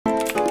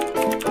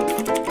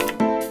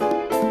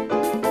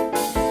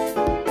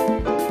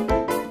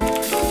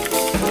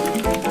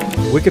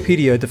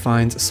Wikipedia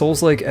defines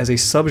Souls-like as a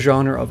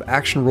subgenre of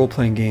action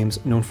role-playing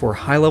games known for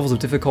high levels of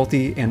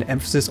difficulty and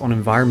emphasis on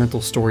environmental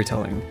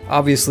storytelling.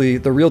 Obviously,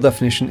 the real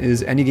definition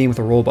is any game with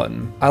a roll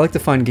button. I like to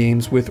find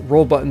games with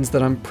roll buttons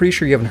that I'm pretty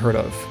sure you haven't heard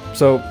of.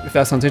 So if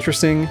that sounds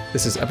interesting,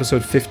 this is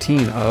episode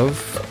 15 of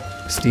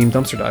Steam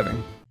Dumpster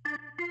Diving.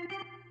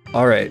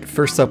 Alright,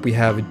 first up we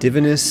have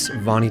Divinus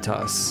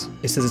Vanitas.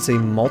 It says it's a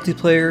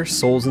multiplayer,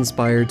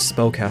 Souls-inspired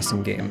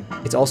spellcasting game.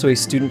 It's also a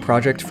student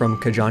project from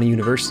Kajaani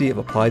University of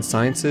Applied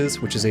Sciences,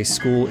 which is a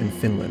school in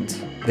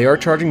Finland. They are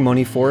charging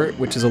money for it,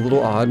 which is a little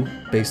odd,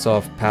 based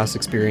off past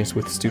experience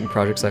with student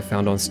projects I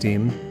found on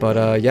Steam.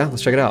 But yeah,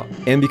 let's check it out.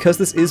 And because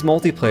this is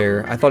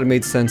multiplayer, I thought it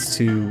made sense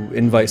to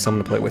invite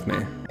someone to play with me.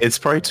 It's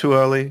probably too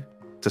early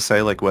to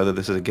say like whether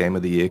this is a Game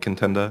of the Year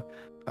contender,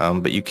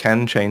 but you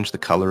can change the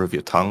color of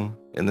your tongue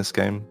in this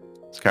game.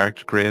 It's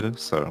character creator,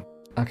 so...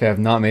 Okay, I've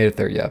not made it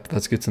there yet, but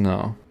that's good to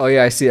know. Oh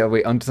yeah, I see it.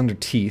 Wait, it's under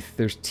teeth.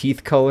 There's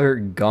teeth color,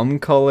 gum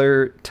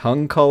color,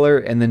 tongue color,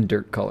 and then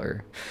dirt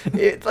color.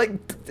 It's like,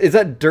 is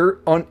that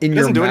dirt in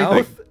your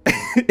mouth?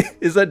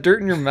 Is that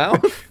dirt in your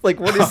mouth? Like,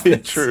 what is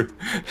this? True.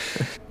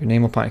 Your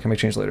name will can be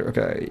changed later.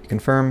 Okay,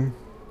 confirm.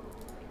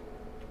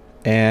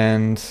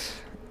 And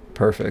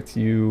perfect.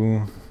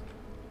 You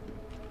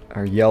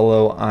are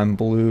yellow. I'm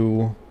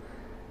blue.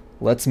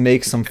 Let's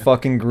make some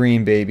fucking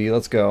green, baby.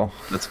 Let's go.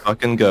 Let's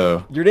fucking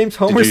go. Your name's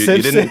Homer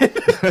Simpson.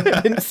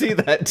 I didn't see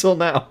that until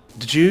now.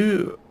 Did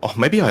you... Oh,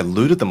 maybe I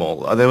looted them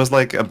all. There was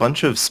like a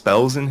bunch of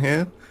spells in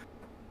here.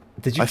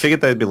 Did you... I figured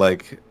they'd be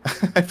like...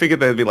 I figured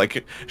they'd be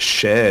like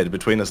shared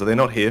between us. Are they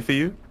not here for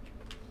you?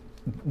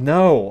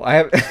 No, I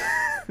have...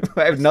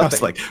 I have nothing.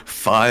 It's like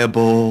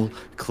Fireball,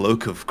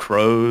 Cloak of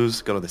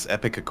Crows, got all this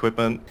epic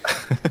equipment.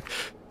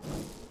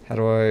 How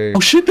do I... Oh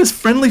shit, there's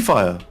friendly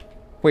fire.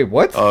 Wait,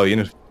 what? Oh, you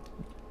know...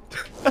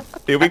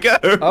 Here we go.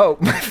 Oh,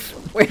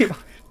 wait,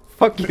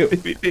 fuck you.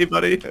 PvP,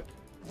 buddy.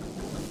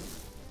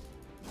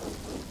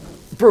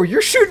 Bro,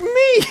 you're shooting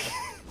me!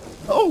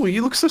 Oh,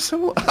 you look so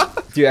similar.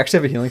 Do you actually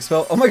have a healing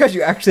spell? Oh my god,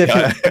 you actually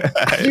have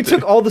healing. You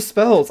took all the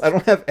spells. I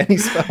don't have any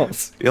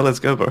spells. Yeah, let's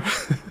go, bro.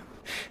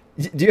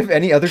 Do you have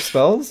any other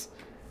spells?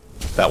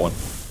 That one.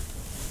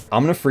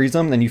 I'm gonna freeze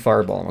them, then you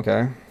fireball them,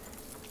 okay?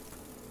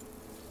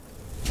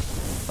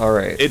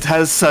 Alright. It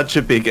has such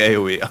a big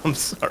AoE, I'm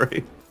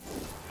sorry.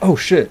 Oh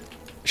shit.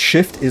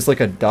 Shift is like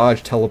a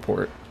dodge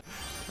teleport.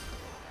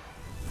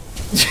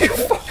 You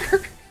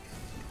fucker!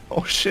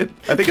 Oh shit,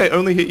 I think I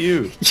only hit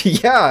you.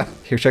 Yeah!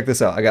 Here, check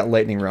this out. I got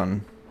lightning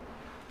run.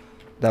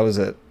 That was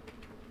it.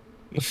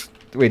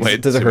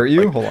 Wait, does it hurt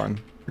you? Like, hold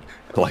on.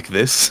 Like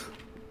this?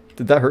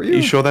 Did that hurt you? Are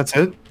you sure that's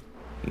it?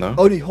 No?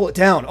 Oh, you hold it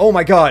down. Oh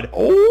my god.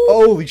 Oh!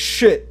 Holy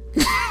shit.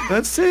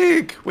 That's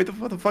sick! Wait,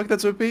 what the fuck?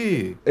 That's OP.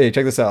 Hey,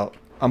 check this out.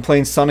 I'm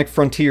playing Sonic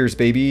Frontiers,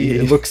 baby.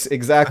 It looks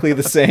exactly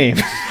the same.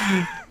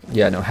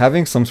 Yeah, no,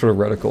 having some sort of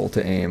reticle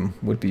to aim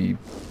would be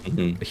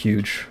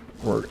huge.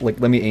 Or, like,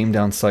 let me aim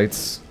down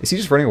sights. Is he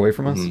just running away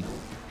from us?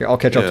 Here, I'll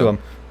catch up to him.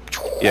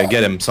 Yeah,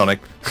 get him, Sonic.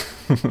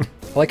 I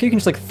like how you can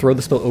just, like, throw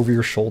the spell over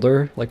your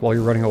shoulder, like, while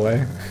you're running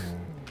away.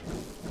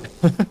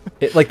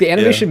 Like, the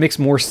animation makes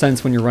more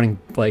sense when you're running,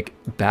 like,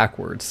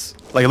 backwards.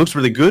 Like, it looks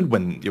really good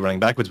when you're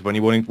running backwards, but when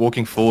you're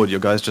walking forward, your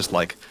guy's just,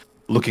 like,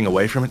 looking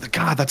away from it.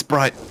 God, that's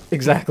bright.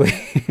 Exactly.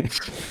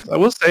 I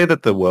will say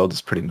that the world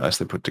is pretty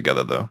nicely put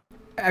together, though.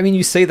 I mean,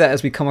 you say that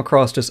as we come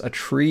across just a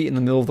tree in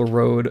the middle of the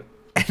road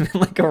and then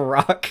like a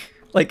rock,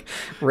 like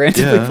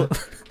randomly. Yeah.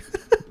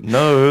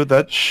 No,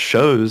 that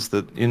shows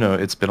that, you know,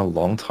 it's been a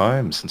long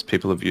time since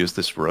people have used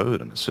this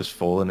road and it's just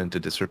fallen into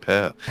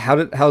disrepair.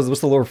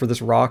 What's the lore for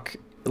this rock,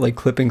 like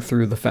clipping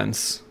through the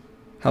fence?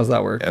 How's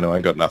that work? Yeah, no,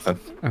 I got nothing.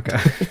 Okay.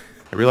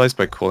 I realized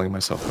by calling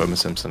myself Homer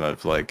Simpson,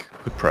 I've like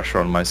put pressure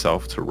on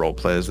myself to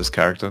roleplay as this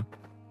character.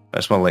 I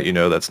just want to let you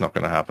know that's not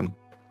going to happen.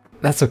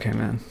 That's okay,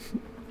 man.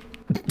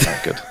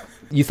 Not good.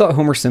 You thought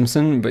Homer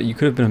Simpson, but you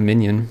could have been a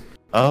minion.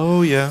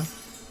 Oh, yeah.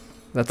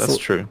 That's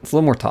true. It's a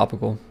little more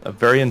topical. I've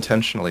very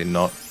intentionally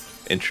not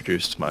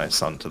introduced my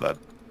son to that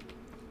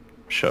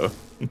show.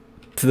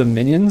 To the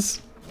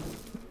minions?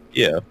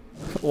 Yeah.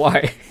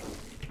 Why?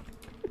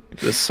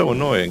 They're so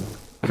annoying.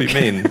 What do you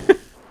mean?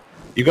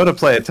 You gotta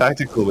play it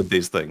tactical with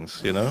these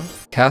things, you know?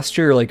 Cast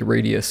your, like,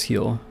 radius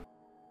heal.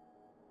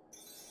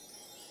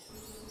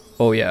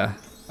 Oh, yeah.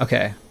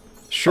 Okay.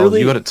 Surely,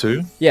 you got it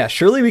too? Yeah,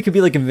 surely we could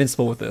be like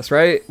invincible with this,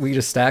 right? We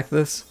just stack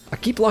this. I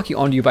keep locking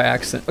onto you by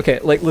accident. Okay,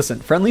 like listen,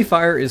 friendly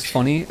fire is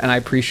funny and I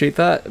appreciate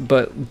that,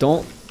 but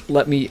don't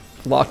let me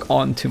lock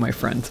on to my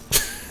friend.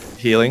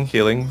 Healing,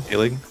 healing,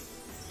 healing.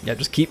 Yeah,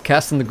 just keep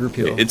casting the group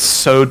heal. It's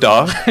so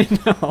dark. I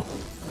know.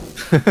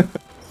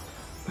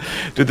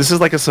 Dude, this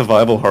is like a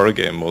survival horror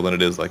game more than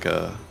it is like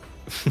a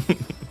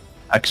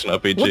action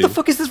RPG. What the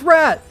fuck is this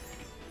rat?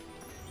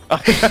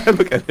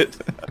 Look at it.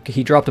 Okay,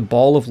 he dropped a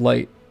ball of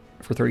light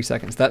for 30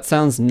 seconds. That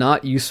sounds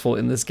not useful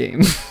in this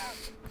game.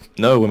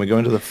 No, when we go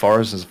into the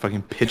forest, it's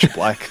fucking pitch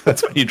black.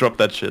 That's when you drop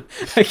that shit.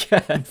 I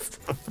guess.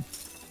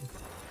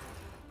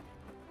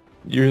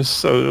 You're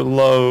so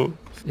low.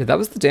 Yeah, that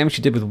was the damage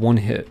you did with one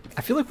hit.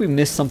 I feel like we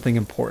missed something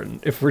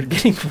important if we're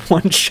getting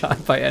one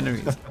shot by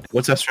enemies.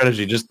 What's our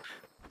strategy? Just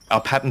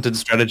our patented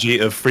strategy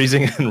of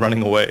freezing and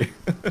running away.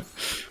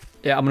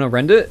 Yeah, I'm gonna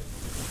rend it.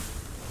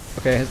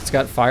 Okay, it's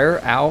got fire.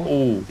 Ow.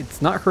 Ooh.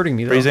 It's not hurting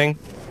me though. Freezing.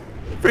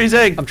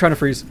 Freezing! I'm trying to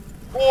freeze.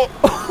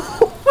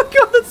 Oh my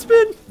god, that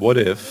spin! What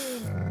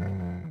if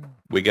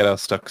we get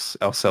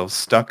ourselves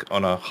stuck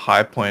on a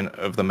high point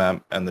of the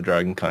map and the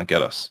dragon can't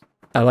get us?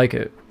 I like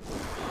it.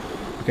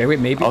 Okay, wait,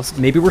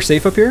 maybe we're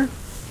safe up here?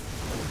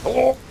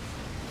 Oh.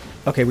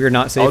 Okay, we are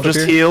not safe I'll up here.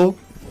 just heal.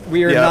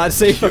 We are not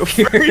safe up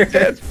here.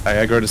 I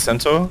aggro to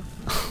Centaur.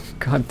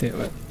 God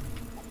damn it.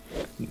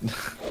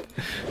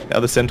 Now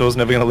the Centaur's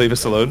never gonna leave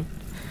us alone.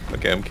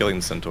 Okay, I'm killing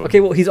the Centaur.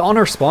 Okay, well, he's on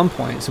our spawn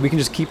point, so we can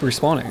just keep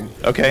respawning.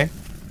 Okay.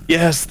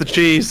 Yes, the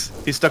cheese!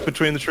 He's stuck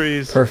between the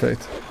trees.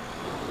 Perfect.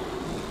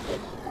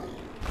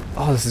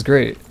 Oh, this is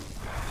great.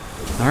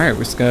 Alright,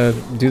 we're just gonna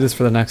do this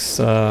for the next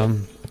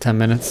 10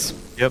 minutes.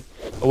 Yep.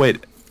 Oh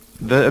wait,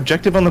 the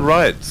objective on the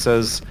right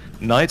says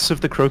Knights of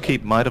the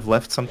Crowkeep might have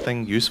left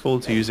something useful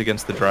to use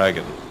against the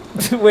dragon.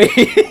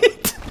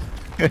 Wait!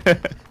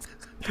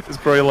 It's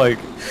probably like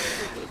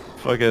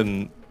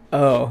fucking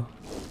Oh.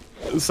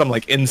 some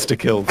like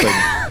insta-kill thing,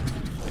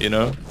 you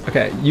know?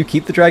 Okay, you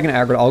keep the dragon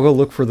aggro. I'll go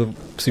look for the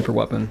super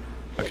weapon.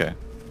 Okay.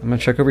 I'm gonna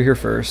check over here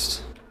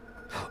first.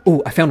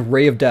 Oh, I found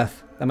Ray of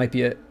Death. That might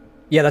be it.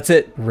 Yeah, that's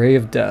it. Ray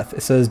of Death.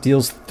 It says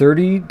deals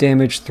 30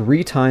 damage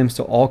 3 times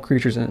to all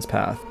creatures in its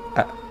path.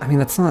 I mean,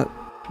 that's not...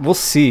 We'll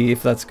see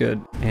if that's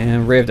good.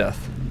 And Ray of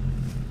Death.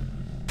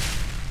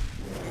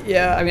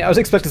 Yeah, I mean, I was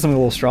expecting something a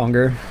little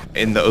stronger.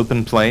 In the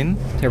open plain?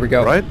 Here we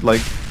go. Right?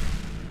 Like...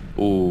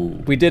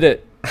 Ooh. We did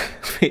it.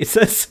 Wait, it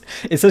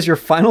says your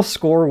final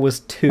score was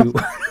 2.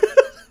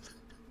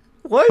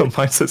 What?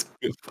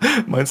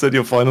 Mine said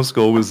your final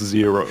score was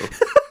 0.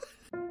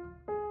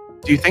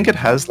 Do you think it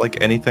has like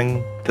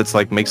anything that's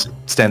like makes it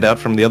stand out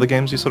from the other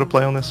games you sort of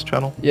play on this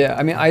channel? Yeah,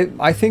 I mean,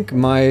 I think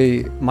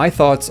my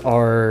thoughts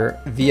are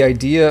the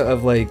idea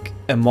of like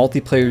a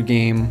multiplayer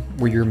game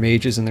where you're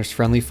mages and there's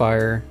friendly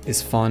fire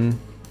is fun.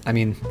 I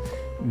mean,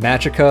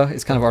 Magicka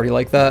is kind of already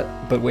like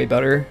that, but way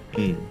better.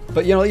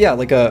 But you know, yeah,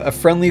 like a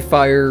friendly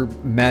fire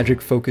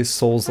magic focused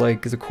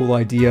Souls-like is a cool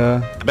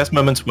idea. The best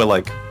moments were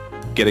like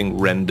getting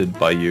rendered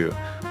by you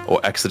or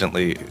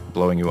accidentally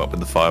blowing you up with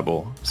the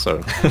fireball,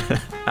 so...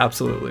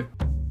 Absolutely.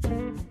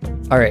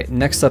 Alright,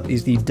 next up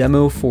is the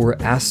demo for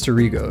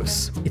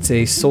Asterigos. It's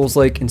a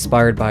Souls-like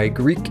inspired by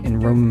Greek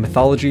and Roman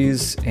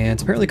mythologies, and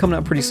it's apparently coming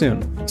out pretty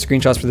soon.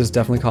 Screenshots for this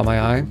definitely caught my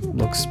eye.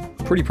 Looks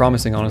pretty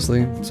promising,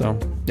 honestly, so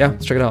yeah,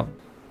 let's check it out.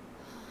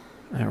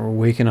 Alright, we're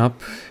waking up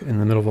in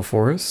the middle of a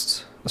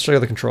forest. Let's check out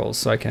the controls.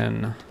 So I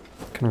can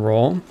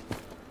roll,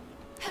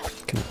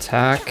 can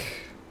attack,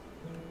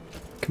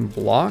 can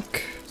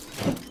block,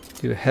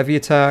 do a heavy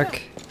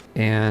attack,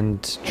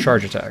 and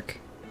charge attack.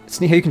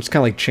 It's neat how you can just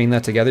kind of like chain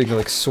that together. You can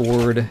like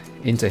sword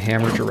into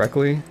hammer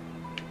directly.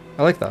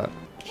 I like that.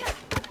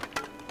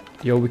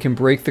 Yo, we can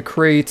break the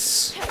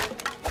crates.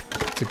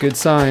 It's a good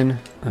sign.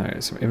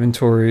 Alright, some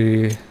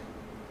inventory.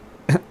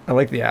 I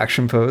like the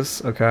action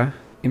pose, okay.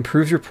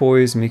 Improves your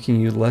poise, making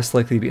you less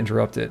likely to be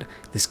interrupted.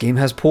 This game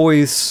has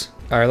poise.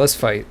 Alright, let's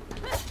fight.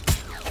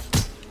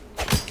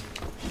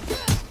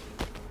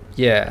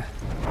 Yeah.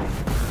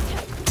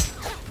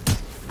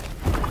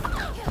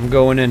 I'm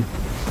going in.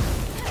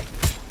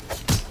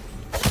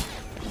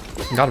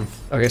 Got him.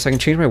 Okay, so I can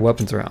change my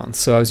weapons around.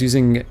 So I was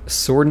using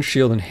sword and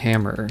shield and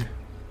hammer.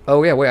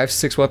 Oh yeah, wait, I have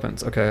 6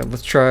 weapons. Okay,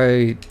 let's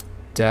try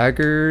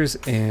daggers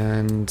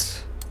and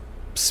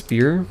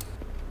spear.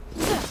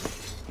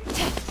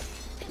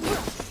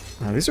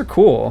 Oh, these are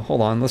cool. Hold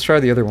on, let's try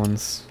the other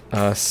ones.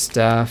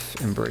 Staff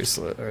and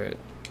bracelet. Alright.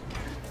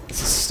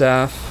 This is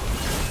staff.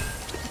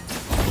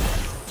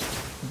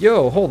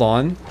 Yo, hold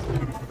on.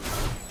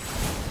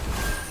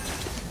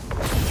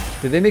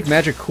 Did they make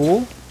magic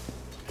cool?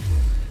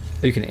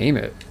 Oh, you can aim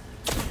it.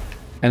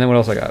 And then what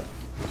else I got?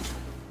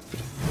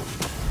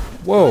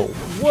 Whoa,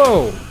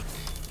 whoa!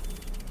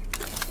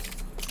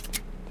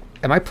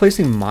 Am I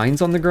placing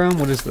mines on the ground?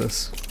 What is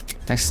this?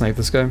 Can I snipe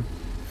this guy?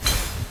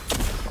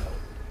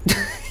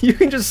 You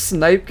can just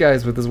snipe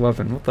guys with this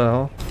weapon. What the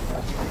hell?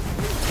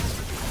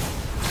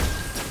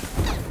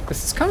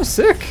 This is kind of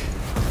sick.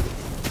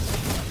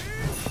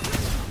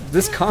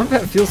 This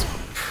combat feels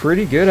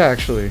pretty good,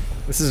 actually.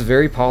 This is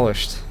very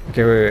polished.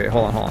 Okay, wait,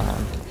 hold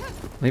on.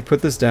 Let me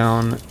put this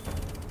down.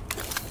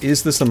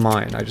 Is this a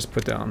mine I just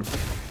put down?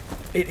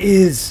 It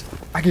is!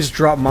 I can just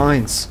drop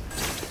mines.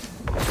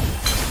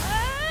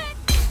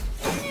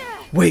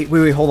 Wait,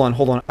 hold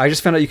on. I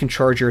just found out you can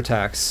charge your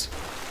attacks.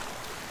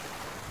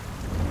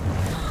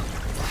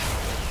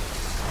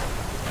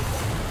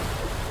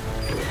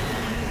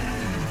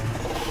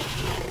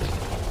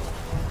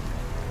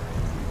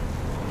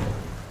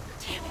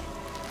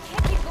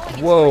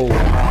 Whoa.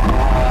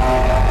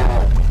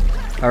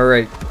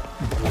 Alright.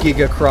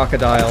 Giga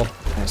Crocodile.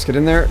 Let's get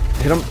in there.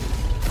 Hit him.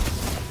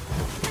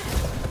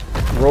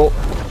 Roll.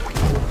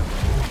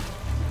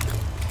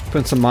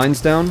 Putting some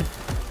mines down.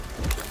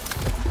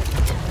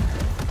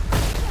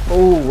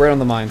 Oh, right on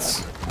the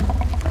mines.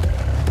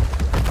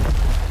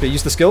 Did I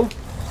use the skill?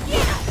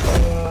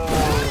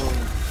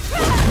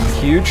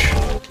 Huge.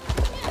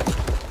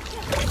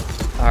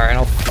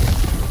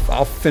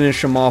 I'll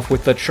finish him off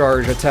with the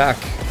charge attack.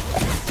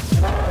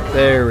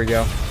 There we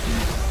go.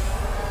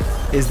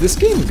 Is this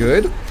game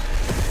good?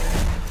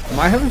 Am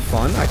I having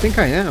fun? I think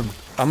I am.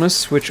 I'm gonna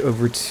switch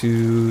over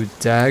to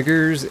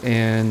daggers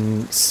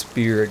and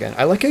spear again.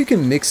 I like how you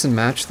can mix and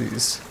match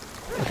these.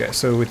 Okay,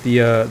 so with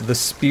the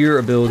spear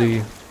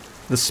ability,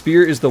 the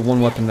spear is the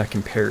one weapon that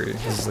can parry.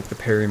 This is like the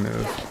parry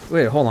move.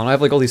 Wait, hold on. I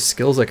have like all these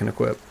skills I can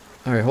equip.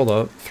 All right, hold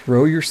up.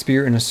 Throw your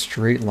spear in a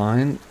straight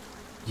line.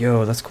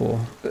 Yo, that's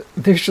cool.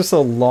 There's just a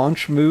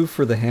launch move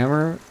for the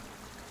hammer.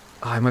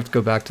 Oh, I might have to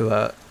go back to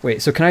that.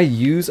 Wait, so can I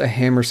use a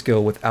hammer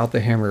skill without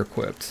the hammer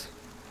equipped?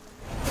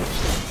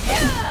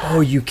 Oh,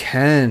 you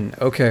can.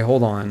 Okay,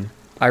 hold on.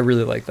 I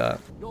really like that.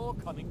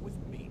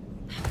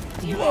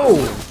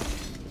 Whoa!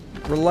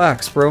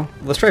 Relax, bro.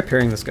 Let's try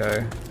parrying this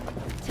guy.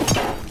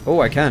 Oh,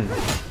 I can.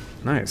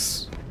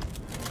 Nice.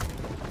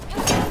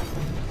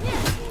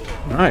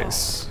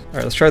 Nice.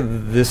 Alright, let's try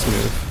this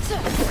move.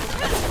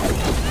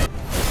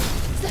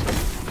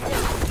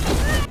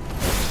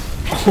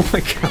 Oh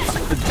my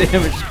god, the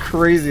damage is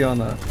crazy on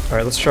that.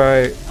 Alright, let's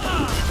try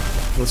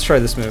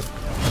this move.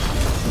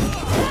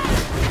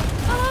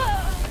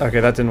 Okay,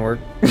 that didn't work.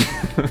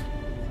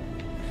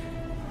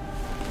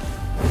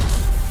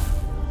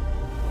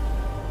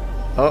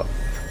 Oh.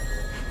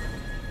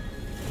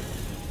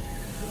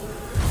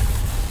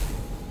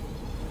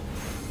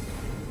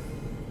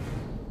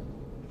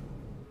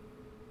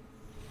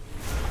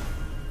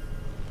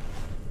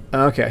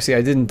 Okay, see,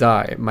 I didn't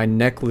die. My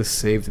necklace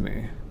saved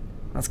me.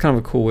 That's kind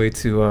of a cool way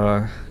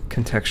to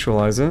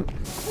contextualize it.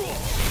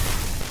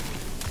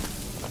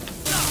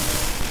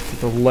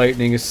 The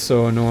lightning is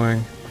so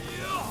annoying.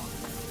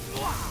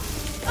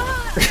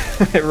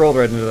 It rolled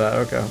right into that,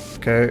 okay.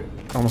 Okay,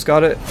 almost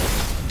got it.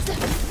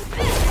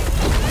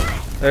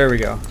 There we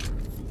go.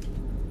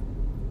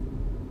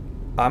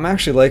 I'm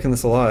actually liking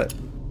this a lot.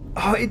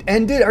 Oh, it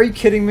ended? Are you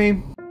kidding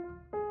me?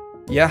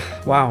 Yeah,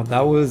 wow,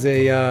 that was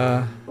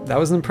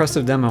an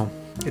impressive demo.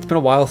 It's been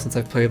a while since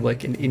I've played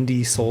like an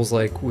indie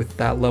Souls-like with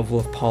that level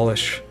of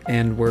polish,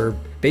 and where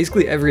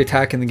basically every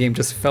attack in the game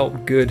just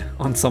felt good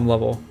on some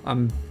level.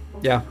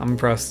 Yeah, I'm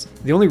impressed.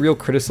 The only real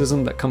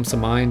criticism that comes to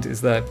mind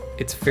is that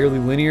it's fairly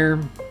linear,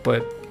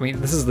 but I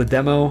mean, this is the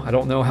demo. I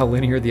don't know how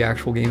linear the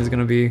actual game is going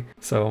to be,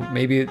 so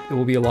maybe it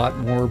will be a lot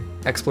more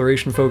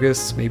exploration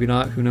focused, maybe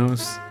not, who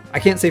knows. I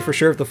can't say for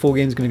sure if the full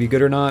game is going to be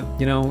good or not.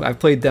 You know, I've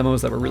played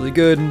demos that were really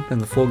good, and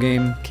the full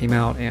game came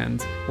out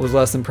and was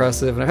less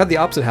impressive, and I've had the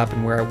opposite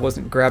happen where I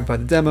wasn't grabbed by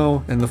the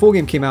demo, and the full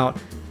game came out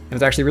and it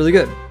was actually really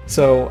good.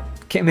 So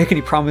can't make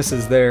any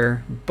promises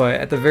there, but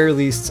at the very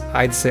least,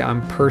 I'd say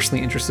I'm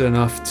personally interested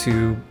enough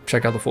to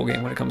check out the full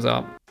game when it comes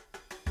out.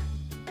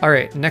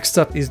 Alright, next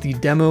up is the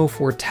demo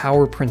for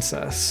Tower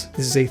Princess.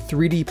 This is a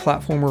 3D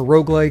platformer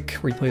roguelike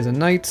where you play as a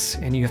knight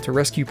and you have to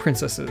rescue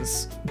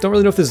princesses. Don't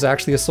really know if this is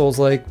actually a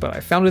Souls-like, but I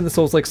found it in the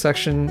Souls-like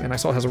section and I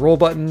saw it has a roll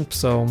button,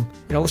 so, you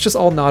know, let's just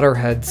all nod our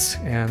heads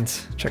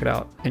and check it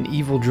out. An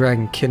evil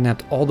dragon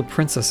kidnapped all the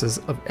princesses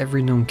of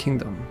every known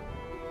kingdom.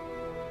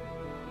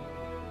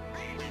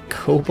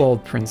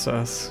 Kobold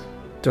Princess.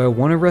 Do I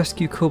want to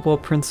rescue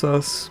Kobold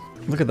Princess?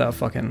 Look at that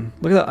look at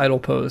that idle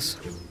pose.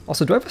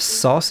 Also, do I have a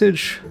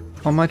sausage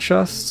on my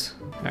chest?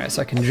 Alright,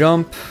 so I can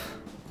jump,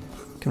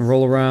 can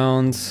roll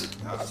around,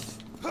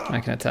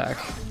 I can attack.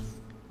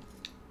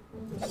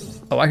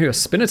 Oh, I can do a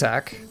spin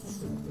attack.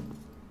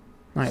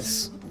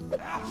 Nice.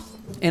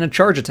 And a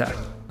charge attack.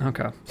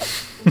 Okay.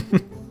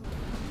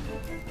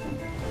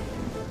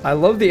 I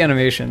love the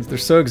animations, they're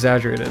so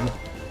exaggerated.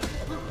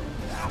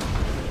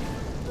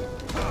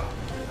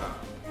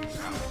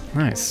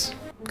 Nice.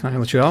 Can I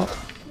let you out?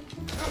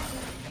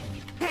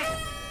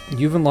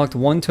 You've unlocked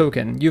one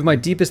token. You have my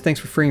deepest thanks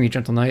for freeing me,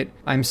 gentle knight.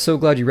 I'm so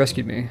glad you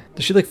rescued me.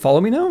 Does she like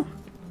follow me now?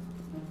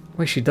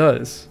 Wait, she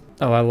does.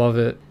 Oh, I love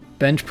it.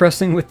 Bench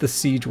pressing with the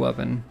siege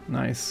weapon.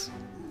 Nice.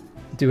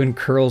 Doing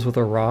curls with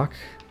a rock.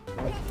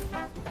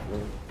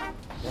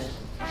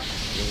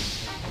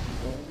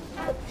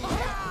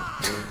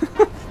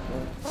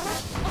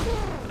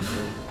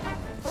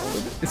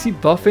 Is he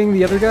buffing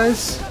the other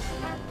guys?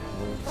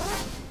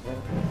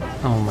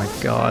 Oh my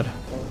god.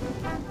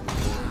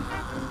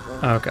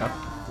 Okay.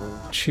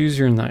 Choose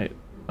your knight.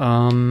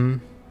 I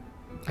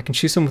can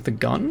choose him with a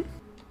gun?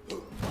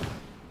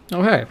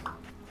 Oh, hey.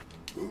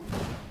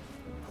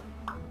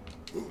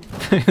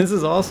 This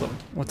is awesome.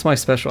 What's my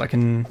special? I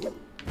can...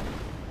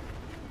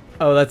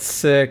 Oh, that's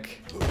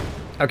sick.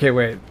 Okay,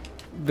 wait.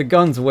 The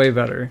gun's way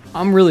better.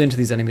 I'm really into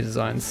these enemy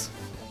designs.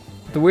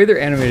 The way they're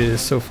animated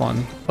is so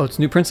fun. Oh, it's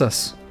a new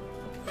princess.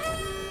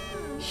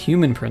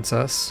 Human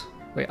princess.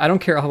 Wait, I don't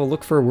care. I'll have a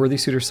look for a worthy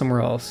suitor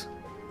somewhere else.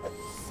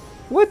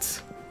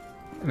 What?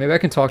 Maybe I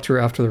can talk to her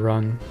after the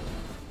run.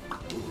 Oh,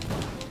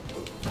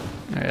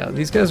 yeah,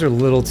 these guys are a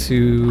little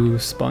too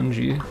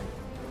spongy.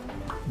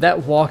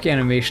 That walk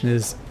animation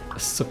is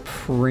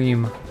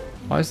supreme.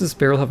 Why does this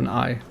barrel have an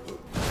eye?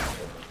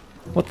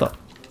 What the?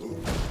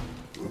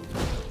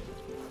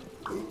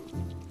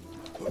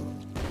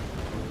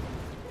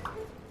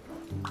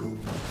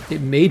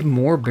 It made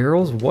more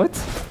barrels? What?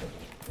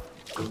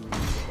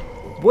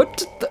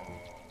 What the?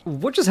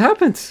 What just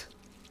happened?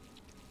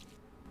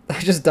 I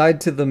just died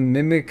to the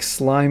mimic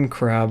slime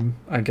crab,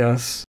 I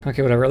guess.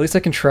 Okay, whatever. At least I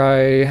can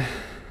try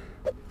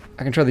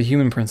the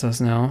human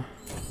princess now.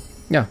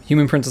 Yeah,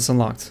 human princess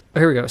unlocked. Oh,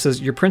 here we go. It says,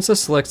 your princess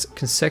selects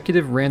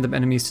consecutive random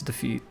enemies to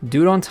defeat.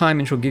 Do it on time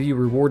and she'll give you a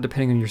reward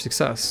depending on your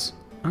success.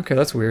 Okay,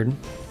 that's weird.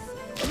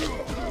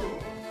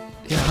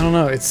 Yeah, I don't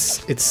know.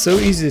 It's so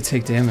easy to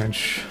take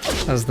damage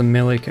as the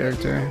melee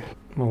character.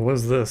 Well, what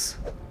is this?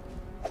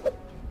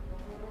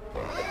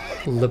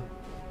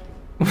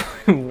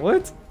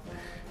 What?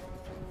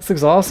 This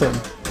looks awesome.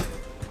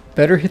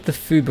 Better hit the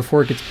food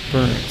before it gets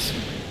burnt.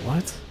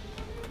 What?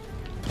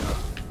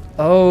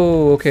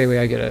 Oh, okay, wait,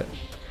 I get it.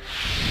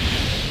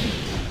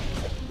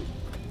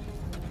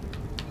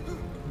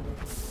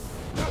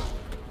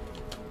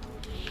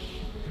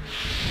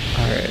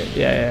 Alright,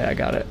 yeah, I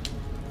got it.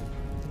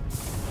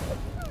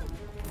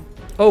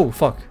 Oh,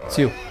 fuck, it's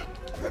you.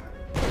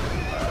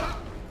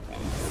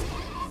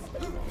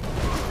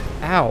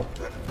 Ow.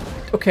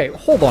 Okay,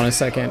 hold on a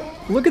second.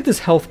 Look at this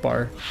health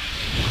bar.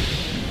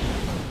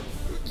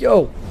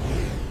 Yo!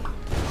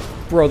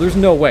 Bro, there's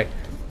no way.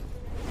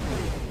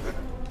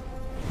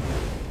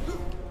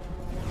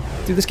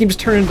 Dude, this game just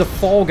turned into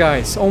Fall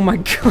Guys. Oh my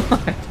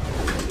god.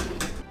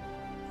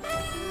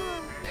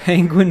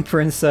 Penguin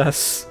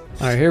Princess.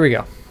 Alright, here we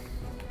go.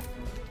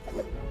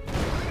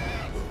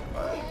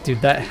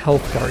 Dude, that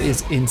health bar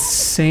is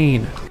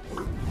insane.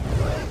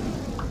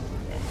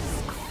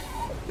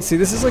 See,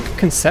 this is like a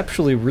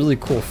conceptually really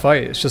cool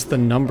fight. It's just the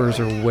numbers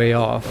are way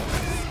off.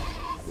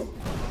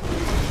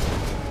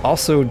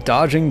 Also,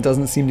 dodging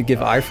doesn't seem to give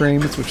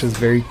iframes, which is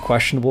very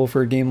questionable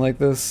for a game like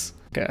this.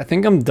 Okay, I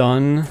think I'm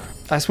done.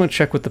 I just want to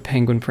check what the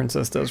Penguin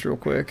Princess does real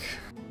quick.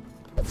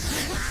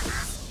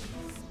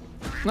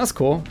 That's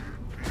cool.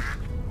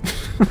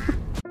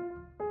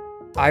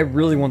 I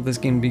really want this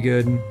game to be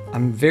good.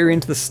 I'm very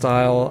into the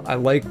style. I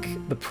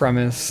like the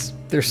premise.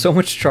 There's so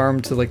much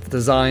charm to like the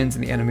designs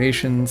and the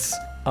animations.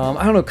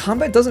 I don't know,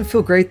 combat doesn't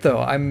feel great though.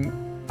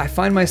 I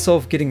find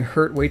myself getting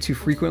hurt way too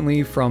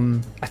frequently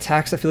from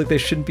attacks I feel like they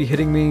shouldn't be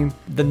hitting me.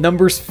 The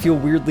numbers feel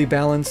weirdly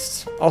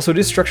balanced. Also, it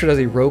is structured as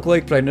a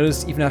roguelike, but I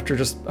noticed even after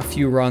just a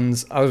few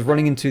runs, I was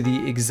running into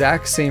the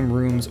exact same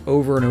rooms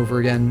over and over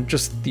again,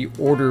 just the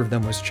order of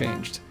them was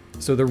changed.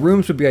 So the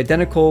rooms would be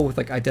identical with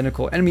like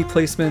identical enemy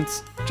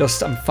placements,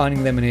 just I'm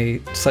finding them in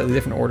a slightly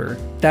different order.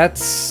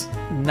 That's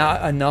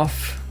not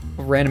enough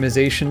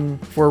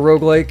randomization for a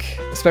roguelike,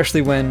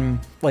 especially when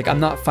like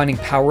I'm not finding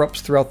power-ups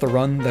throughout the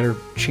run that are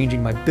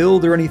changing my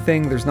build or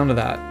anything. There's none of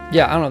that.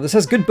 Yeah, I don't know, this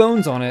has good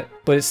bones on it,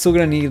 but it's still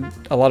gonna need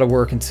a lot of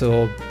work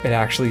until it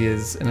actually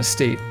is in a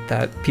state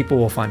that people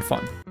will find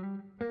fun.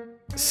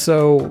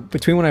 So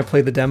between when I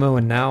played the demo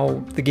and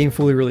now, the game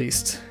fully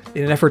released.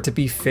 In an effort to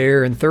be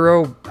fair and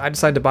thorough, I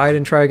decided to buy it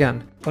and try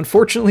again.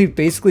 Unfortunately,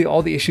 basically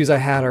all the issues I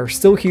had are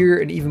still here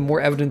and even more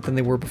evident than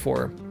they were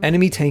before.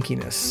 Enemy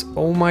tankiness.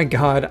 Oh my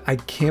god, I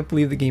can't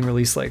believe the game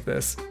released like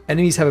this.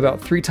 Enemies have about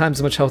 3 times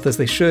as much health as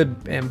they should,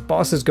 and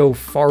bosses go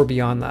far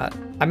beyond that.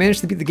 I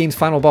managed to beat the game's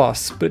final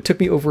boss, but it took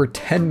me over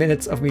 10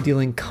 minutes of me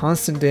dealing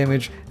constant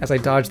damage as I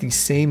dodged the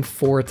same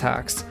 4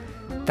 attacks.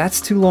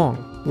 That's too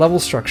long. Level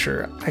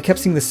structure. I kept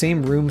seeing the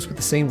same rooms with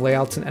the same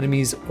layouts and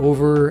enemies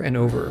over and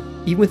over.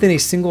 Even within a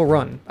single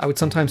run, I would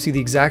sometimes see the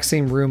exact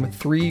same room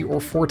 3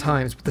 or 4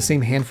 times with the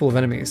same handful of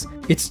enemies.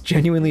 It's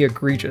genuinely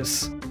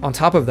egregious. On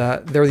top of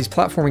that, there are these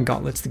platforming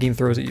gauntlets the game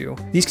throws at you.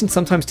 These can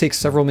sometimes take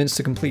several minutes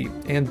to complete,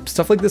 and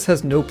stuff like this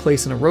has no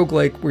place in a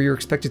roguelike where you're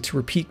expected to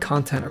repeat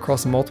content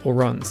across multiple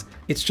runs.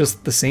 It's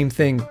just the same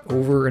thing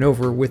over and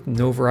over with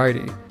no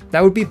variety.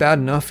 That would be bad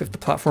enough if the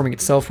platforming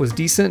itself was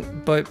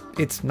decent, but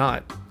it's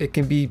not. It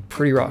can be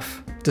pretty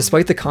rough.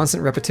 Despite the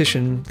constant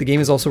repetition, the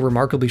game is also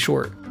remarkably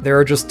short. There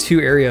are just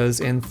 2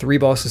 areas and 3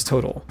 bosses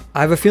total.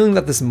 I have a feeling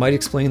that this might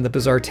explain the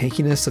bizarre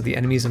tankiness of the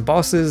enemies and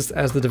bosses,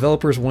 as the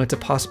developers wanted to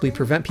possibly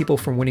prevent people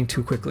from winning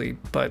too quickly,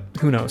 but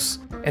who knows.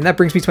 And that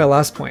brings me to my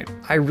last point.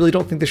 I really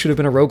don't think this should have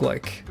been a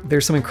roguelike.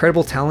 There's some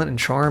incredible talent and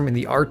charm in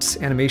the arts,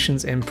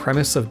 animations, and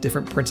premise of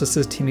different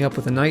princesses teaming up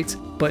with a knight,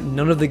 but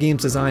none of the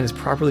game's design is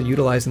properly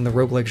utilizing the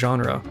roguelike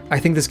genre. I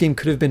think this game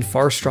could have been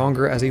far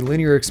stronger as a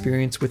linear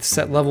experience with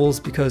set levels,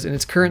 because in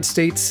its current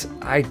state,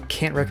 I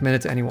can't recommend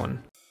it to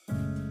anyone.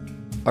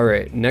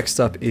 Alright, next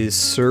up is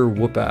Sir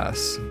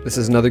Whoopass. This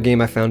is another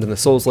game I found in the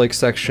Souls-like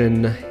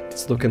section.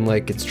 It's looking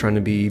like it's trying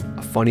to be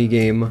a funny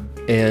game,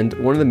 and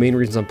one of the main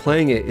reasons I'm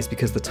playing it is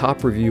because the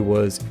top review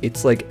was,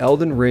 it's like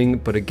Elden Ring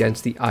but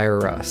against the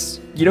IRS.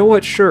 You know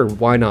what, sure,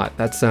 why not?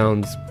 That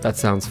sounds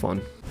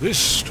fun. This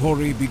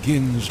story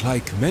begins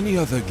like many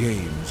other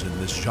games in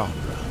this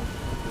genre,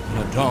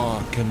 on a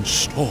dark and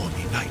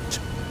stormy night.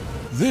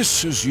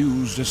 This is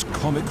used as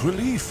comic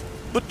relief,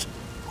 but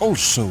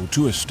also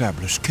to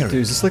establish character.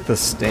 Dude, is this like the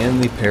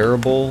Stanley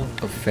Parable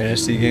of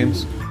fantasy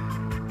games?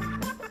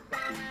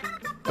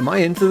 Am I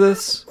into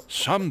this?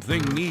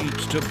 Something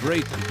needs to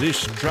break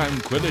this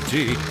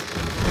tranquility.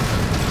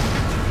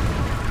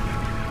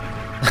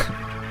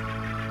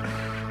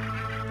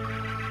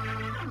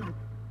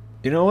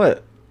 You know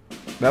what?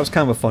 That was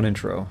kind of a fun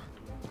intro.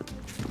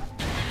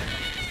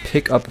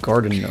 Pick up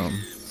garden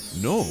gnome.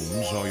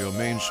 Gnomes are your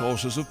main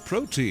sources of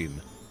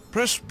protein.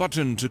 Press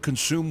button to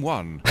consume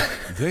one.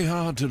 They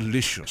are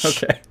delicious.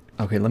 Okay.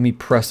 Okay, let me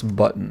press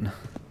button.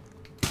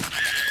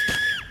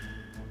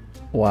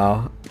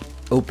 Wow.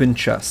 Open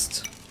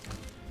chest.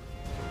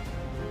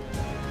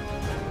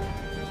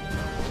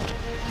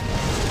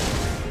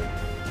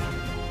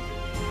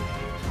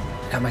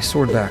 Got my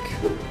sword back.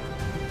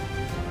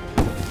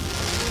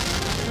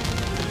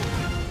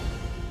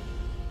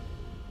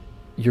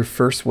 Your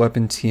first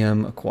weapon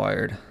TM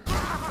acquired.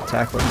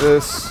 Attack like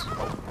this.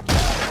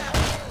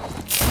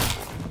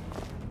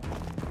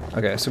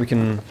 Okay, so we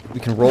can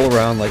roll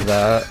around like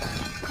that.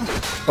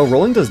 Oh,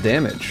 rolling does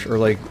damage, or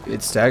like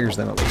it staggers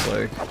them, it looks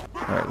like.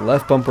 Alright,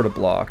 left bumper to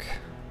block.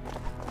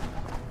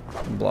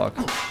 Block.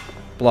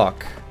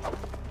 Block.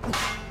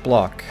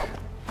 Block.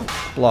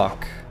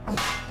 Block.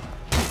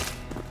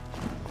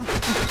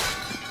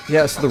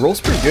 Yeah, so the roll's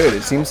pretty good.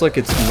 It seems like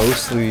it's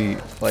mostly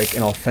like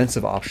an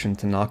offensive option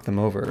to knock them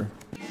over.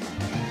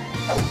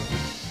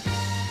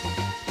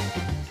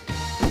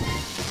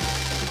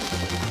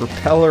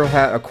 Propeller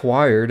hat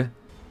acquired.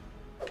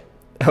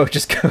 Oh, it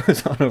just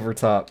goes on over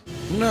top.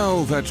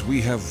 Now that we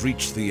have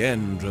reached the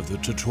end of the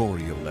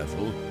tutorial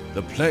level,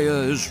 the player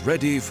is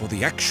ready for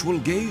the actual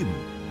game.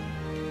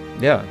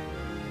 Yeah.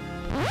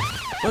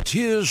 But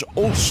here's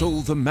also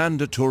the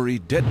mandatory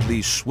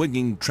deadly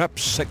swinging trap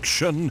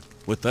section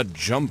with the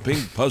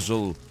jumping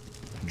puzzle,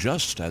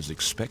 just as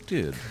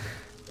expected.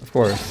 Of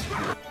course.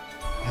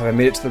 Have I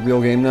made it to the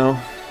real game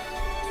now?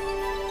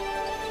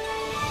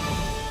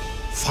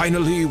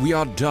 Finally, we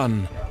are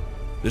done.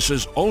 This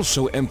is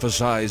also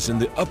emphasized in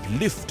the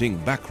uplifting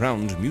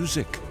background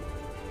music.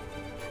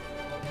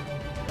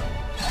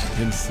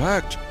 In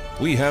fact,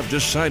 we have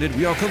decided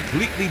we are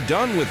completely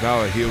done with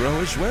our hero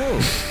as well.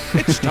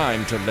 It's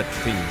time to let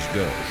things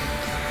go.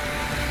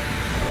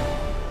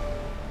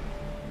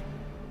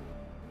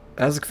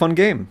 That's a fun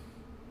game.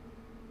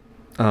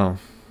 Oh.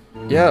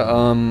 Yeah,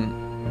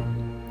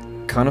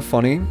 kind of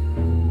funny.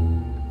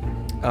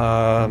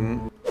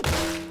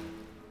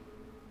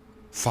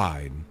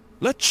 Fine.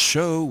 Let's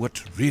show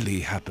what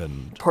really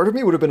happened. Part of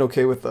me would have been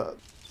okay with that.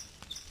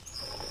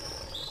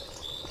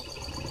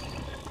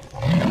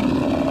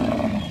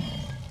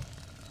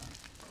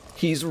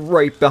 He's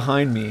right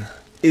behind me,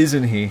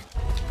 isn't he?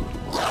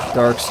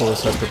 Dark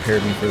Souls has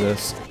prepared me for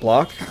this.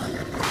 Block.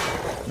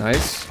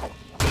 Nice.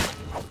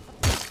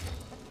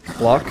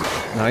 Block.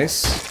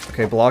 Nice.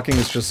 Okay, blocking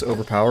is just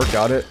overpowered.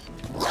 Got it.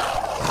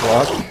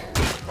 Block.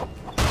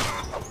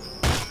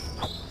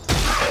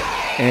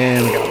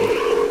 And we got him.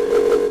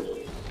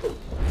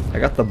 I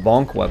got the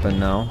bonk weapon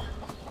now.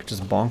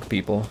 Just bonk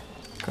people.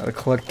 Gotta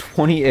collect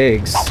 20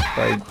 eggs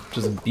by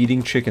just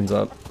beating chickens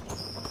up.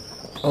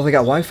 Oh, they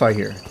got Wi-Fi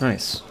here.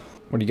 Nice.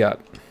 What do you got?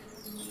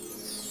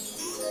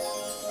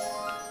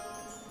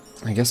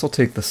 I guess I'll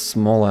take the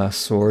small-ass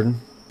sword.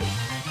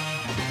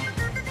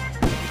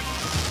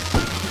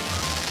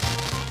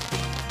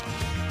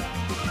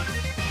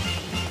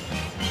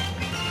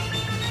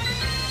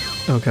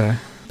 Okay.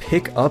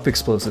 Pick up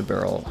explosive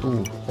barrel.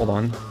 Ooh, hold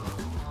on.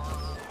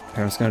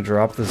 Okay, I'm just gonna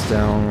drop this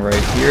down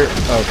right here.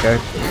 Okay.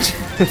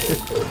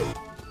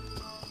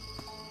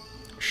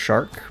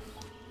 Shark.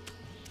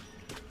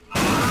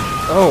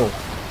 Oh!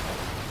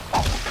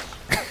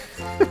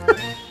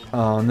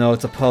 Oh no,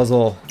 it's a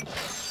puzzle.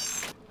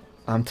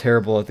 I'm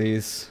terrible at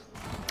these.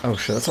 Oh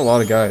shit, that's a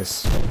lot of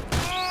guys.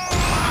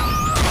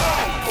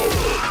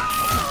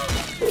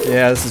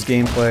 Yeah, this is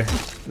gameplay.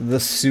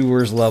 The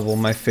sewers level,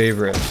 my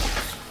favorite.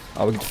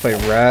 Oh, we get to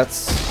fight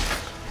rats.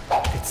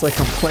 It's like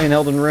I'm playing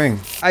Elden Ring.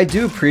 I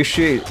do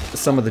appreciate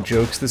some of the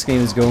jokes this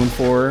game is going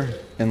for,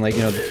 and like,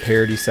 you know, the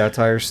parody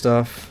satire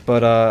stuff.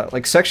 But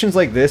like sections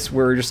like this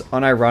where we're just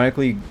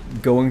unironically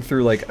going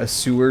through like a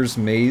sewers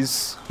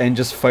maze and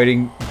just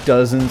fighting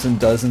dozens and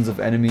dozens of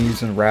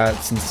enemies and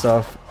rats and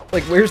stuff.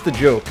 Like, where's the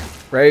joke,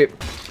 right?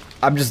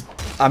 I'm just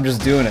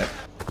doing it.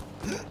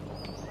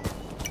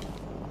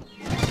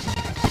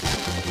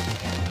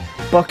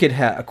 Bucket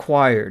hat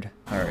acquired.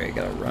 Alright,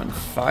 gotta run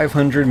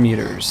 500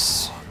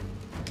 meters.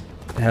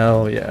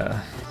 Hell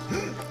yeah.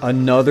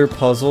 Another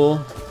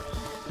puzzle?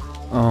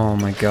 Oh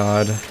my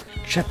god.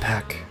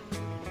 Jetpack.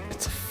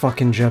 It's a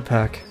fucking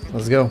jetpack.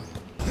 Let's go.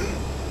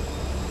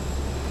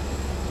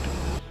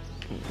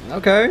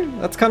 Okay,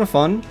 that's kind of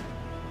fun.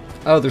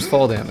 Oh, there's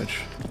fall damage.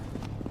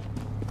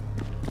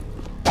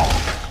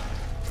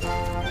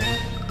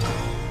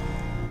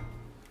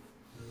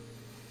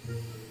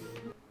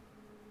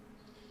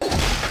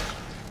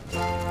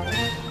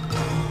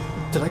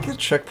 Did I get a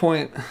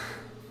checkpoint?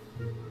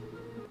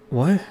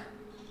 What?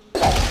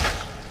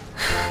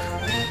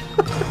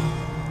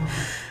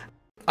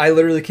 I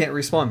literally can't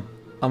respawn.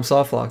 I'm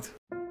soft locked.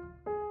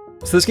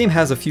 So this game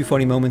has a few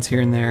funny moments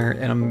here and there,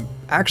 and I'm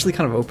actually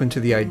kind of open to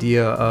the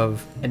idea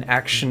of an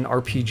action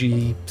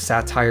RPG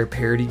satire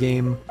parody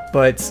game.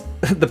 But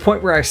the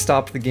point where I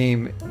stopped the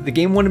game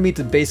wanted me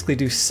to basically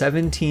do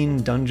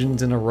 17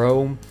 dungeons in a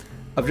row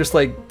of just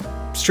like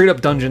straight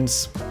up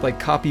dungeons, like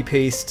copy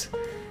paste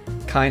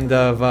kind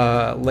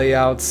of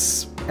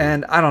layouts.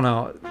 And I don't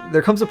know,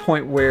 there comes a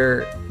point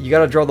where you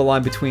gotta draw the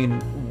line between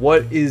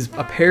what is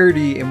a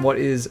parody and what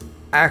is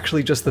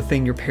actually just the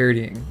thing you're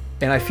parodying.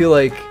 And I feel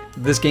like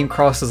this game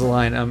crosses a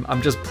line.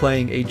 I'm just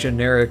playing a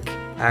generic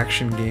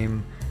action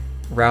game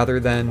rather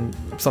than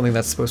something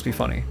that's supposed to be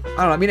funny. I don't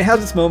know, I mean, it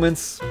has its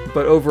moments,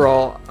 but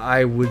overall,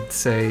 I would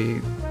say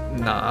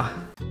nah.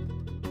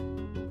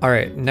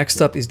 Alright,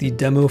 next up is the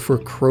demo for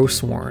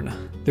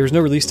Crowsworn. There's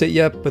no release date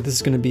yet, but this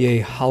is going to be a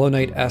Hollow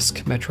Knight-esque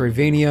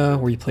Metroidvania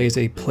where you play as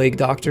a Plague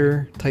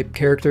Doctor type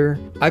character.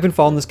 I've been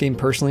following this game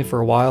personally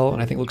for a while,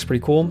 and I think it looks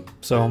pretty cool,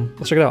 so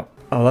let's check it out.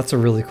 Oh, that's a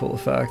really cool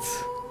effect.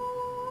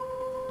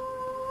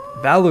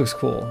 That looks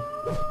cool.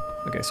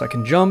 Okay, so I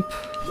can jump,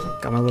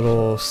 got my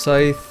little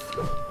scythe,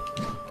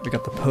 we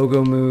got the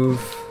pogo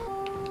move,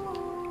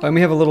 and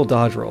we have a little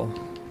dodge roll.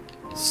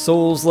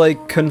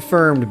 Souls-like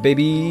confirmed,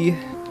 baby!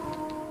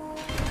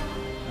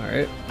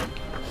 Alright.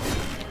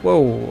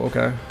 Whoa,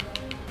 okay.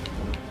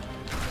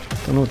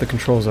 Don't know what the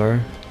controls are.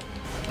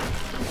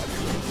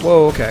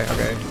 Whoa, okay,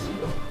 okay.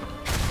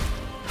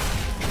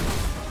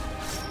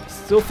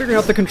 Still figuring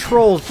out the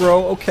controls,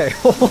 bro. Okay.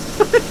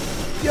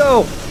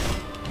 Yo!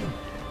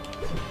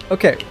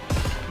 Okay.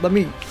 Let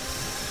me...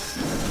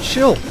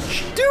 chill.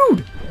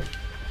 Dude!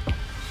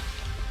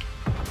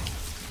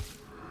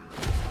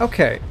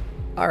 Okay.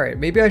 Alright,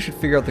 maybe I should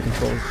figure out the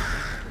controls.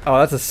 Oh,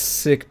 that's a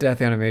sick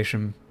death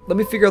animation. Let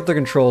me figure out the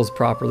controls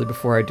properly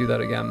before I do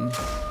that again.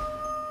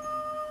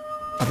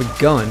 I have a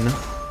gun,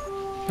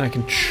 and I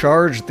can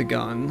charge the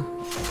gun,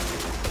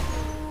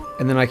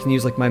 and then I can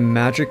use like my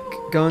magic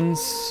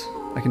guns.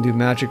 I can do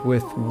magic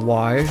with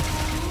Y.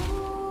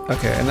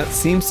 Okay, and that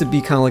seems to be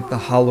kind of like the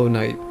Hollow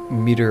Knight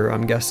meter,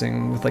 I'm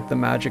guessing, with like the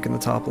magic in the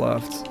top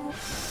left.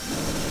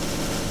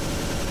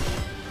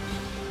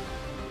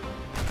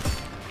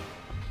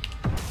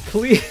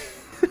 Please.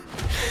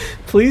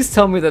 Please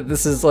tell me that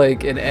this is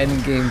like an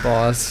endgame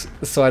boss,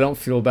 so I don't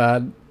feel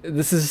bad.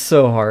 This is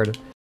so hard.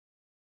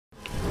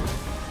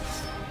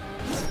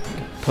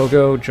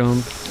 Pogo,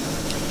 jump,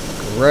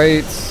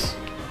 right,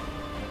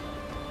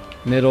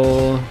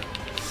 middle,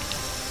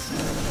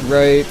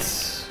 right.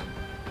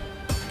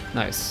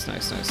 Nice,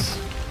 nice, nice.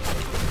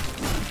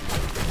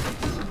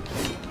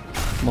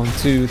 1,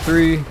 2,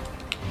 3.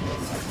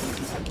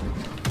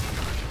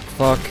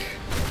 Fuck.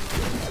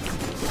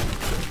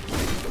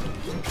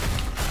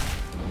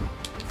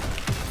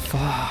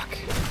 Fuck.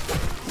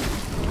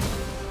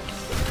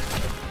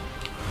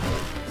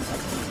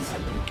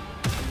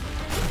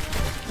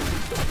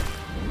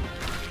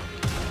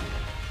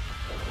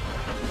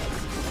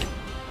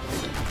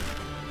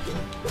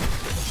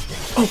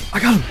 Oh, I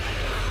got him!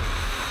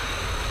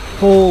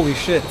 Holy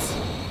shit.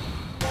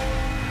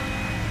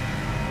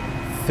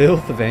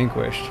 Filth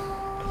vanquished.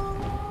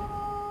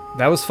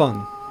 That was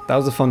fun. That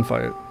was a fun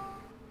fight.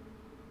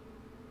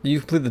 You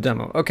completed the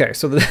demo. Okay,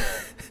 so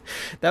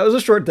that was a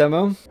short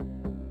demo.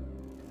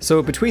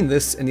 So between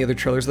this and the other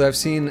trailers that I've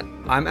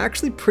seen, I'm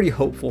actually pretty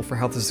hopeful for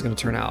how this is going to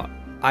turn out.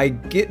 I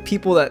get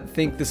people that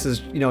think this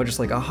is, you know, just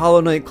like a Hollow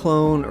Knight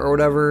clone or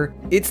whatever.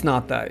 It's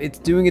not that. It's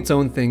doing its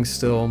own thing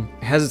still.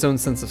 It has its own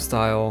sense of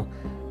style.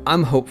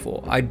 I'm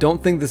hopeful. I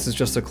don't think this is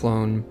just a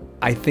clone.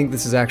 I think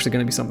this is actually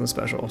going to be something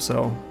special,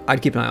 so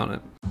I'd keep an eye on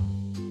it.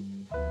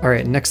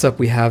 Alright, next up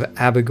we have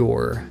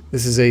Abigor.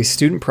 This is a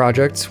student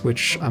project,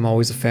 which I'm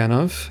always a fan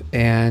of,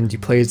 and you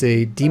play as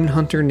a demon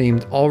hunter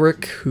named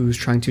Ulrich who's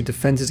trying to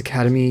defend his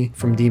academy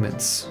from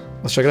demons.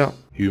 Let's check it out.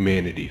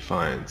 Humanity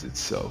finds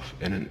itself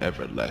in an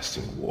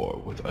everlasting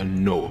war with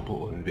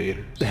unknowable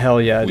invaders.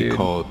 Hell yeah, dude. We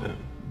call them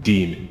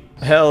demons.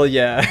 Hell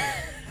yeah.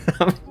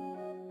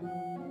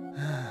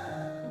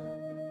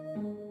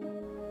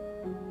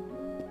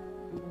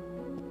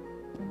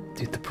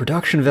 Dude, the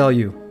production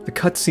value, the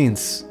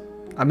cutscenes.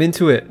 I'm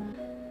into it.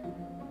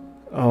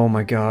 Oh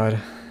my god.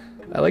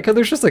 I like how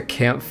there's just a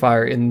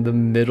campfire in the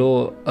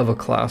middle of a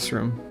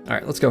classroom.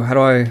 Alright, let's go. How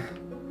do I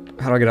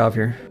get out of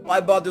here? Why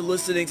bother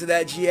listening to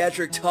that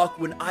geriatric talk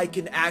when I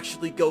can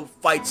actually go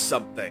fight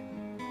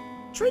something?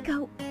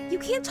 Draco, you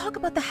can't talk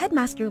about the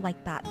headmaster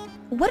like that.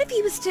 What if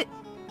he was to...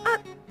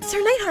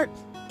 Sir Nightheart,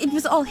 it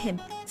was all him.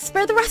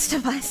 Spare the rest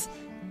of us.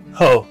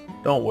 Oh,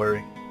 don't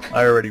worry.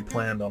 I already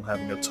planned on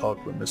having a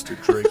talk with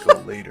Mr. Draco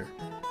later.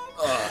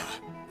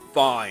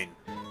 Fine.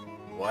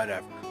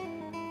 Whatever.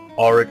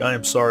 Ulrich, I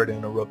am sorry to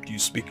interrupt you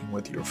speaking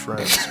with your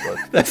friends, but...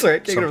 That's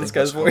alright, can't remember this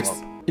guy's voice.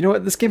 You know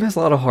what, this game has a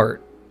lot of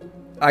heart.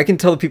 I can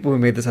tell the people who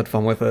made this had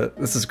fun with it.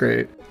 This is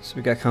great. So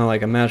we got kind of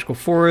like a magical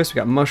forest, we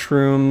got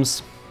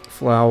mushrooms,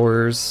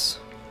 flowers.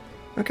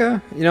 Okay,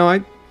 you know,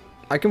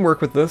 I can work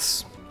with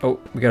this. Oh,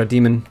 we got a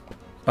demon.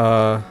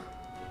 Alright,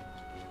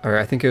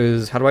 I think it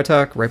was, how do I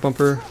attack? Right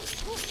bumper?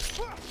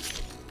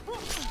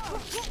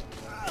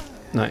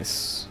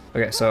 Nice.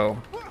 Okay, so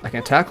I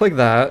can attack like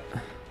that.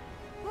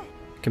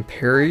 I can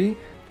parry.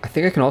 I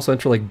think I can also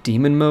enter like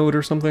demon mode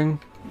or something.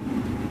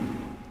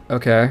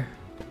 Okay.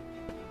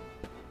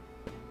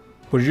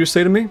 What did you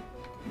say to me?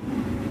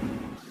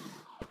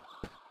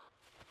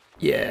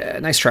 Yeah,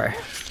 nice try.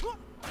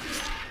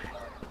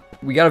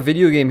 We got a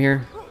video game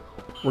here.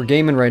 We're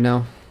gaming right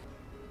now.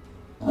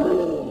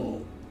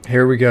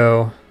 Here we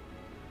go.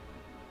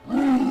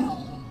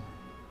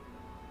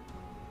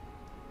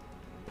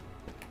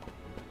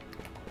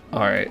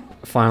 Alright,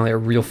 finally a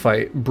real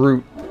fight.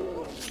 Brute.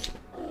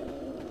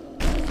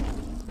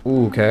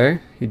 Ooh, okay.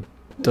 He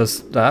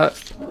does that.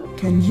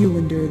 Can you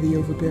endure the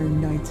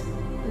overbearing knight?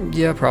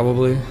 Yeah,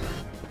 probably.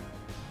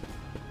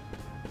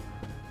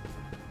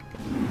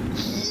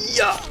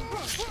 Yeah.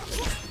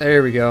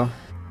 There we go.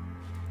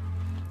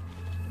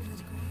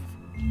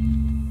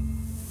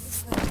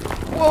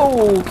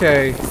 Whoa,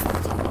 okay.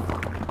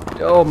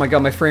 Oh my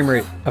god, my frame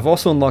rate. I've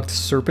also unlocked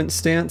Serpent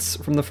Stance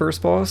from the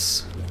first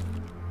boss.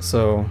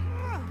 So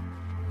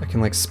I can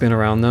like spin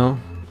around now.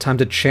 Time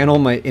to channel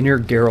my inner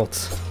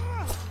Geralt.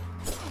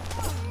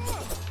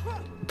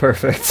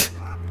 Perfect.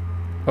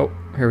 Oh,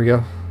 here we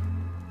go.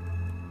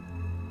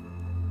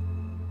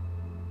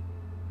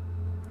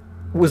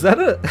 Was that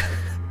a...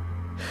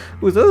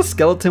 was that a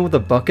skeleton with a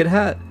bucket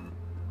hat?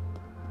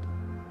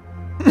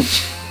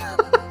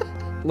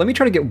 Let me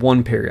try to get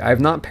one parry. I have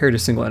not parried a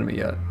single enemy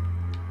yet.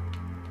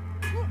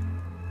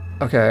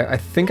 Okay, I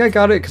think I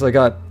got it because I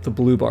got the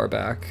blue bar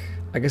back.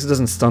 I guess it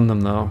doesn't stun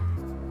them though.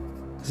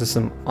 This is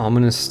some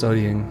ominous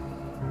studying.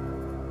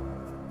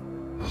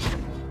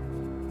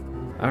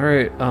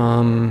 Alright,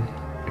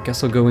 I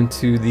guess I'll go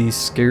into the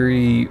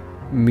scary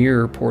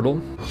mirror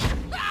portal.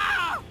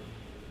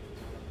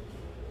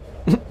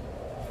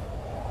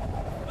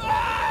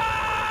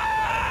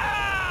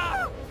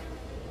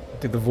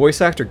 Dude, the voice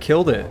actor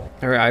killed it.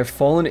 Alright, I've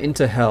fallen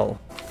into hell.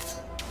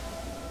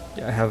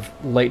 Yeah, I have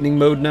lightning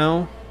mode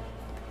now.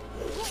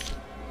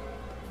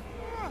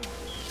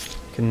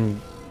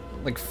 Can,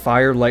 like,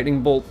 fire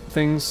lightning bolt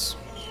things.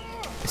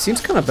 It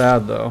seems kind of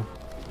bad, though.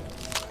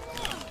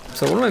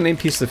 So one of my main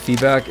pieces of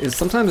feedback is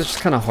sometimes it's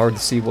just kind of hard to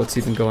see what's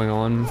even going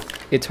on.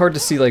 It's hard to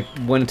see, like,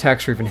 when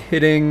attacks are even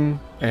hitting,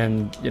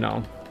 and, you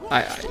know,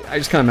 I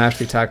just kind of mash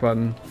the attack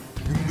button.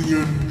 In the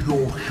end,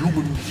 your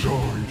human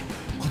side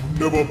could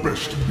never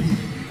best me.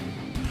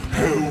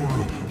 Hell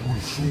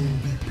will soon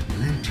be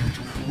painted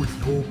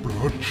with your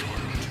blood,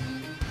 child.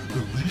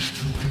 The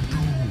least you can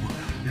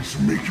do is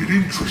make it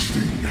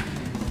interesting.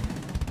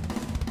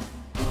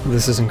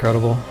 This is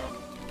incredible.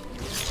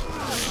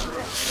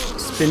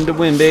 Spin to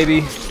win,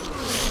 baby.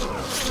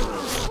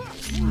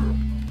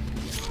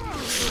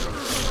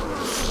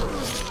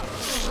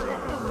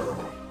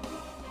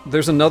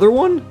 There's another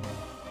one?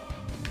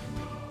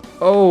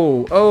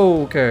 Oh,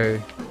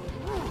 okay.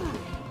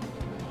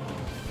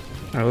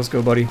 Alright, let's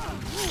go, buddy.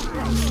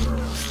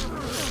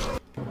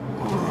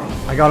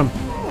 I got him.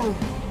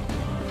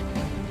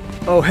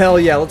 Oh, hell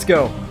yeah, let's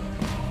go.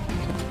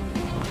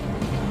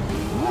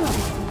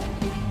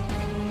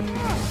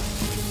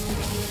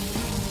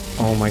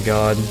 Oh my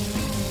god.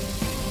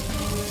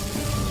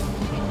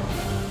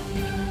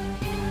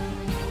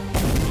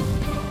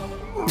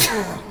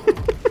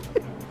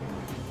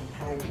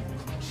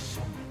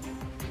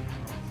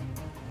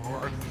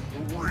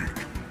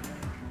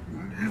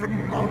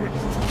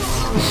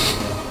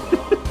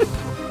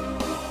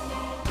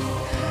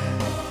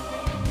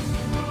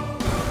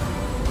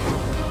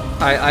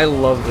 I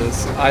love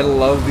this. I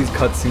love these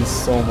cutscenes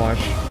so much.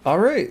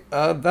 Alright,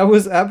 that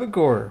was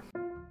Abigor.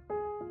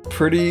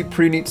 Pretty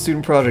neat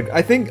student project.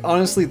 I think,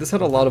 honestly, this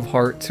had a lot of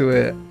heart to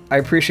it. I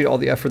appreciate all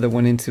the effort that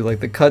went into, like,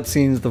 the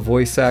cutscenes, the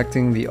voice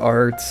acting, the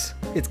art.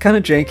 It's kind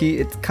of janky,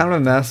 it's kind of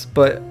a mess,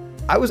 but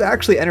I was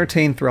actually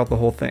entertained throughout the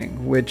whole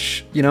thing,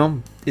 which, you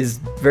know, is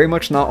very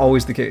much not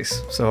always the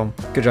case. So,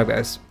 good job,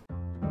 guys.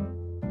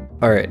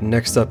 Alright,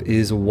 next up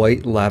is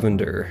White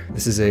Lavender.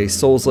 This is a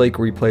Souls-like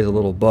where you play as a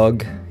little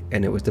bug,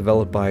 and it was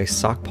developed by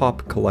Sock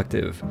Pop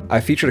Collective. I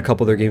featured a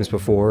couple of their games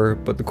before,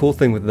 but the cool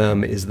thing with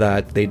them is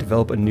that they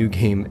develop a new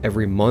game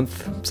every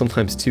month,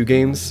 sometimes 2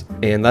 games,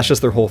 and that's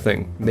just their whole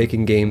thing,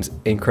 making games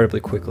incredibly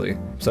quickly.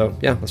 So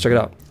yeah, let's check it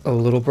out. Oh,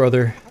 little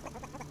brother.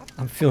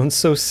 I'm feeling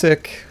so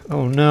sick.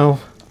 Oh no.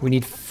 We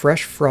need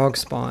fresh frog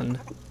spawn,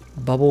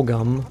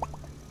 bubblegum,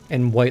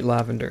 and white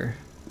lavender.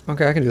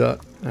 Okay, I can do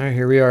that. Alright,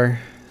 here we are.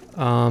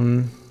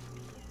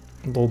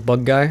 Little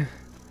bug guy.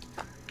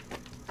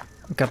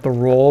 We got the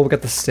roll, we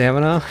got the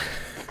stamina.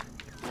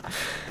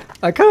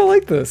 I kind of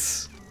like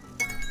this.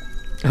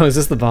 Oh, is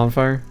this the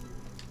bonfire?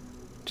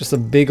 Just a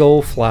big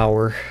old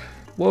flower.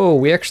 Whoa,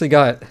 we actually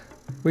got...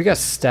 we got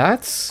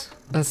stats?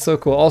 That's so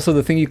cool. Also,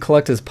 the thing you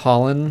collect is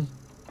pollen.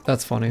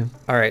 That's funny.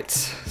 Alright,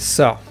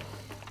 so.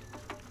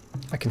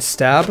 I can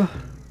stab.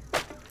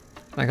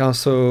 I can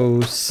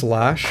also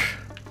slash.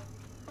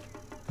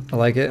 I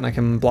like it, and I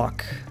can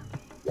block.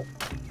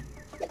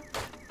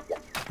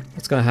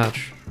 What's gonna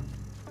hatch?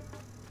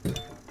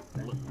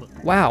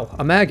 Wow,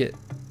 a maggot.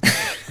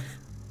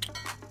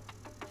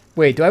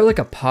 Wait, do I have like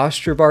a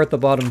posture bar at the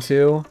bottom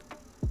too?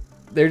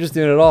 They're just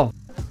doing it all.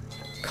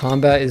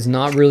 Combat is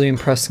not really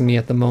impressing me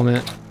at the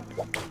moment,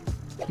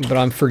 but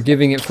I'm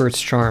forgiving it for its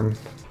charm.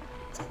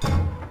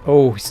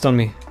 Oh, he stunned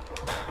me.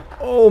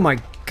 Oh my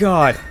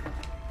god.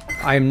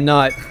 I am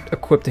not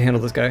equipped to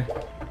handle this guy.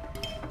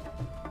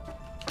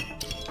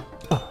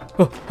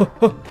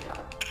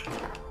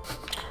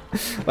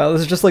 Wow,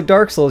 this is just like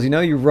Dark Souls, you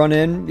know? You run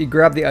in, you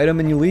grab the item,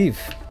 and you leave.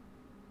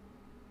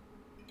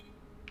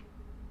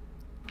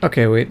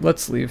 Okay, wait,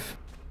 let's leave.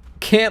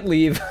 Can't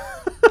leave.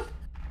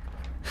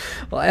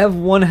 Well, I have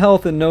 1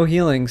 health and no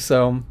healing,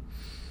 so...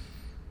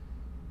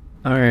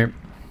 Alright.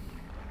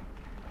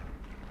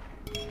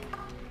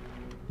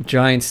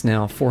 Giant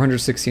snail,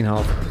 416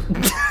 health.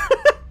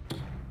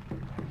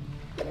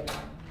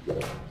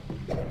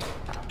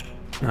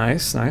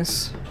 Nice,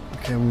 nice.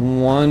 Okay,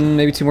 1,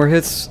 maybe 2 more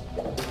hits.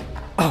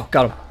 Oh,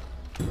 got him.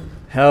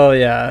 Hell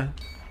yeah.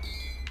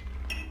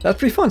 That's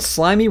pretty fun.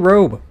 Slimy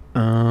robe.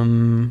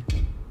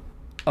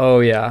 Oh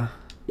yeah.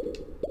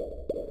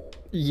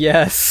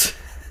 Yes.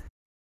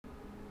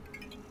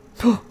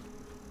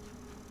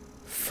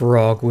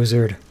 Frog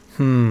wizard.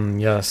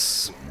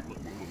 Yes.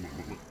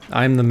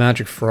 I'm the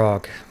magic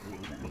frog.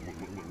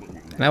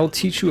 And I will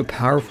teach you a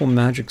powerful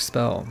magic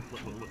spell.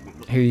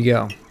 Here you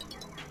go.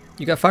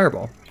 You got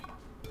fireball.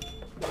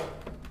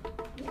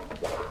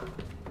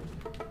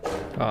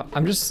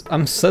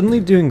 I'm suddenly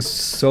doing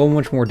so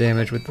much more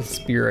damage with the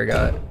spear I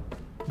got.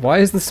 Why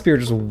is the spear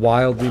just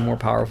wildly more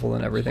powerful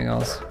than everything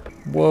else?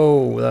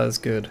 Whoa, that is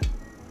good.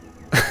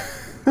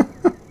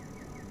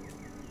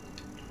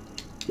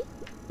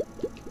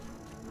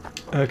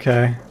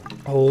 Okay.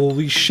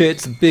 Holy shit,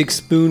 it's a big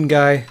spoon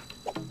guy.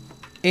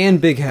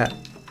 And big hat.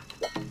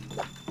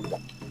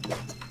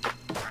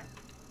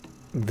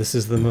 This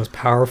is the most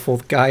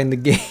powerful guy in the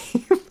game.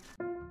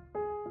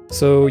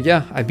 So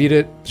yeah, I beat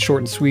it.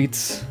 Short and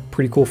sweet.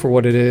 Pretty cool for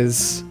what it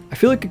is. I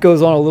feel like it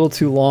goes on a little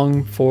too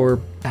long for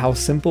how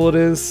simple it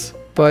is,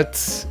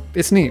 but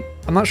it's neat.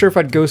 I'm not sure if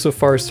I'd go so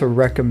far as to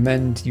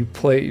recommend you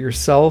play it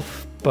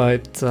yourself,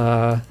 but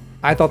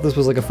I thought this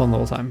was like a fun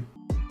little time.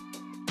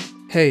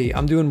 Hey,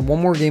 I'm doing one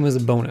more game as a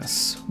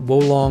bonus,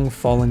 Wolong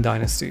Fallen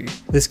Dynasty.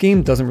 This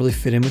game doesn't really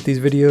fit in with these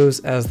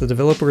videos as the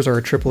developers are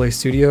a AAA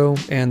studio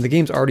and the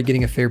game's already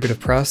getting a fair bit of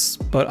press,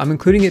 but I'm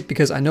including it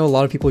because I know a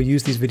lot of people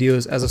use these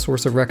videos as a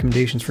source of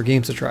recommendations for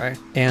games to try,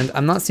 and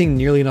I'm not seeing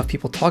nearly enough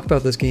people talk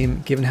about this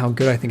game given how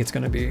good I think it's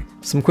going to be.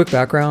 Some quick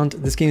background,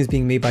 this game is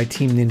being made by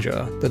Team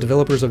Ninja, the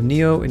developers of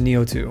Nioh and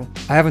Nioh 2.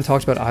 I haven't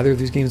talked about either of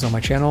these games on my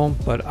channel,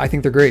 but I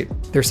think they're great.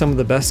 They're some of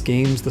the best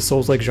games the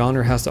Souls-like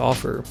genre has to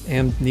offer,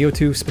 and Nioh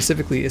 2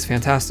 specifically is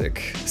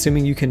fantastic,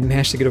 assuming you can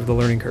manage to get over the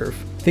learning curve.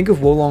 Think of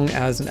Wolong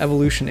as an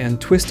evolution and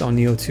twist on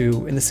Nioh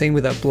 2 in the same way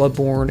that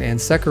Bloodborne and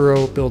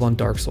Sekiro build on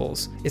Dark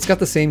Souls. It's got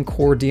the same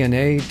core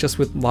DNA, just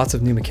with lots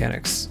of new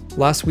mechanics.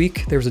 Last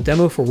week, there was a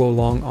demo for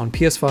Wolong on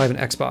PS5 and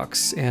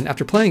Xbox, and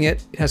after playing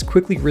it, it has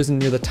quickly risen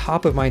near the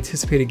top of my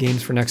anticipated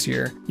games for next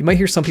year. You might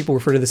hear some people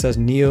refer to this as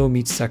Nioh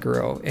meets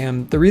Sekiro,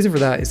 and the reason for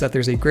that is that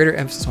there's a greater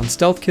emphasis on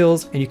stealth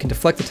kills, and you can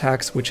deflect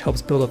attacks, which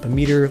helps build up a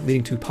meter,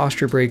 leading to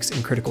posture breaks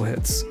and critical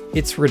hits.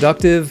 It's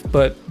reductive,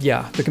 but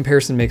yeah, the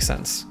comparison makes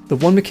sense. The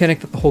one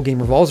mechanic that the whole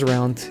game revolves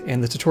around,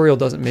 and the tutorial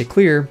doesn't make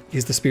clear,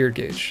 is the spirit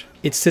gauge.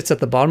 It sits at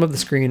the bottom of the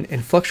screen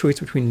and fluctuates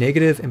between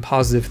negative and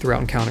positive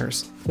throughout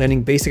encounters.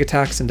 Landing basic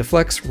attacks and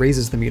deflects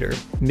raises the meter.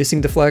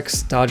 Missing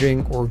deflects,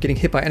 dodging, or getting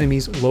hit by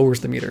enemies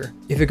lowers the meter.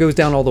 If it goes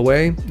down all the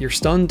way, you're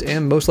stunned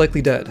and most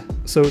likely dead.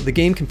 So the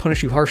game can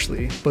punish you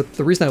harshly, but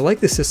the reason I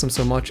like this system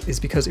so much is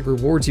because it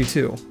rewards you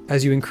too.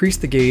 As you increase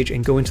the gauge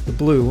and go into the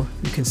blue,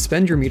 you can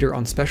spend your meter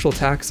on special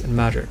attacks and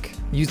magic.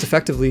 Used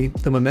effectively,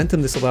 the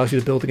momentum this allows you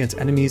to build against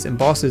enemies and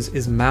bosses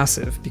is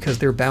massive because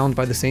they're bound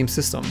by the same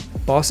system.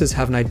 Bosses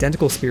have an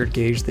identical spirit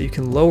gauge that you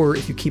can lower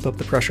if you keep up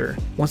the pressure.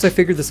 Once I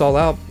figured this all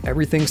out,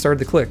 everything started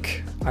to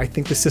click. I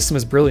think the system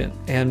is brilliant,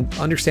 and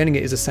understanding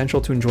it is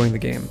essential to enjoying the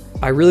game.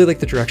 I really like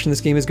the direction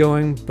this game is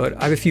going, but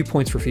I have a few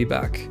points for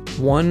feedback.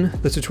 1,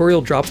 the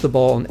tutorial drops the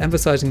ball on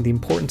emphasizing the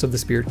importance of the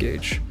spirit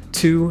gauge.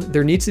 2,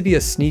 there needs to be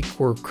a sneak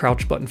or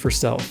crouch button for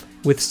stealth.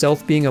 With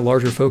stealth being a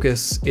larger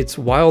focus, it's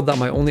wild that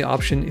my only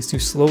option is to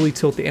slowly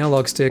tilt the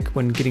analog stick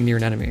when getting near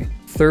an enemy.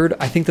 3rd,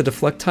 I think the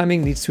deflect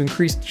timing needs to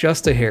increase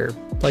just a hair,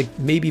 like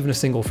maybe even a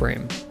single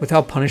frame. With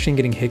how punishing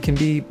getting hit can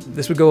be,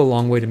 this would go a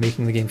long way to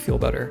making the game feel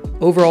better.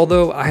 Overall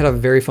though, I had a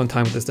very fun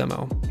time with this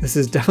demo. This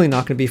is definitely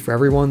not going to be for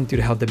everyone due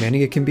to how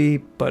demanding it can be,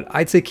 but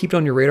I'd say keep it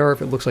on your radar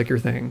if it looks like your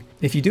thing.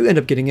 If you do end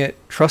up getting it,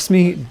 trust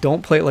me,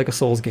 don't play it like a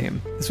Souls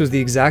game. This was the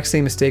exact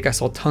same mistake I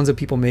saw tons of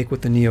people make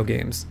with the Nioh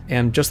games.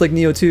 And just like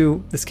Nioh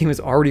 2, this game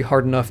is already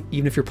hard enough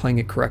even if you're playing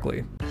it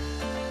correctly.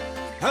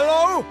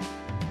 Hello?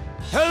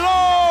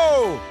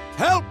 Hello!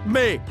 Help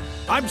me!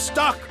 I'm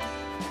stuck!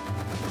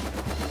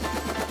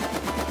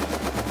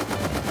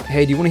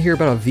 Hey, do you want to hear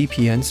about a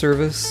VPN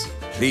service?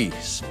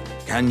 Please,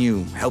 can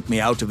you help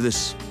me out of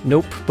this?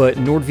 Nope, but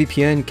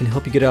NordVPN can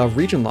help you get out of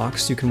region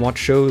locks so you can watch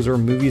shows or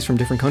movies from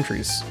different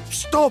countries.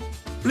 Stop!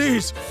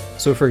 Please!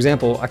 So for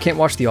example, I can't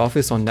watch The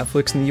Office on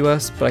Netflix in the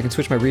US, but I can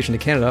switch my region to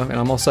Canada and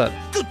I'm all set.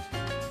 Good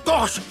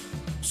gosh!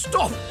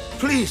 Stop!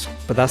 Please!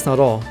 But that's not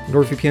all.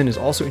 NordVPN is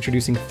also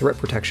introducing Threat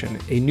Protection,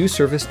 a new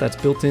service that's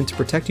built in to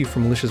protect you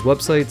from malicious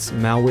websites,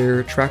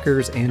 malware,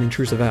 trackers, and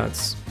intrusive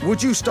ads.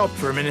 Would you stop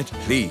for a minute,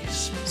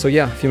 please? So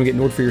yeah, if you want to get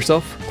Nord for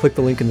yourself, click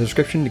the link in the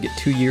description to get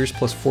 2 years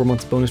plus 4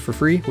 months bonus for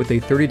free with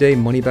a 30-day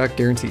money-back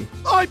guarantee.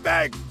 I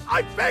beg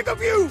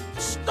of you,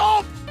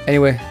 stop!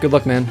 Anyway, good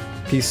luck, man.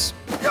 Peace.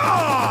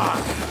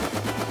 Ah!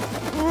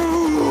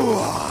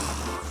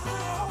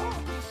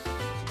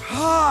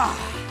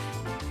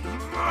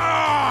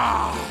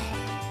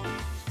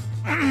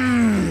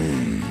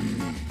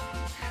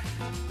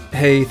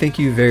 hey, thank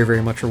you very, very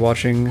much for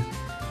watching.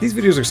 These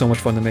videos are so much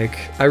fun to make.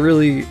 I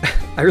really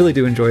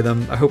do enjoy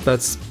them. I hope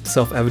that's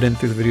self-evident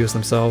through the videos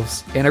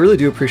themselves. And I really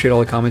do appreciate all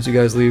the comments you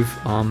guys leave.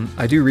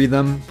 I do read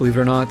them, believe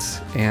it or not,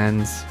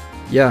 and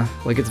yeah,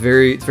 like it's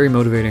very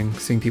motivating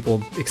seeing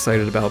people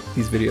excited about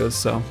these videos.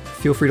 So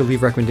feel free to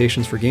leave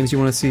recommendations for games you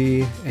want to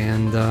see,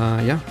 and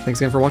yeah, thanks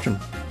again for watching.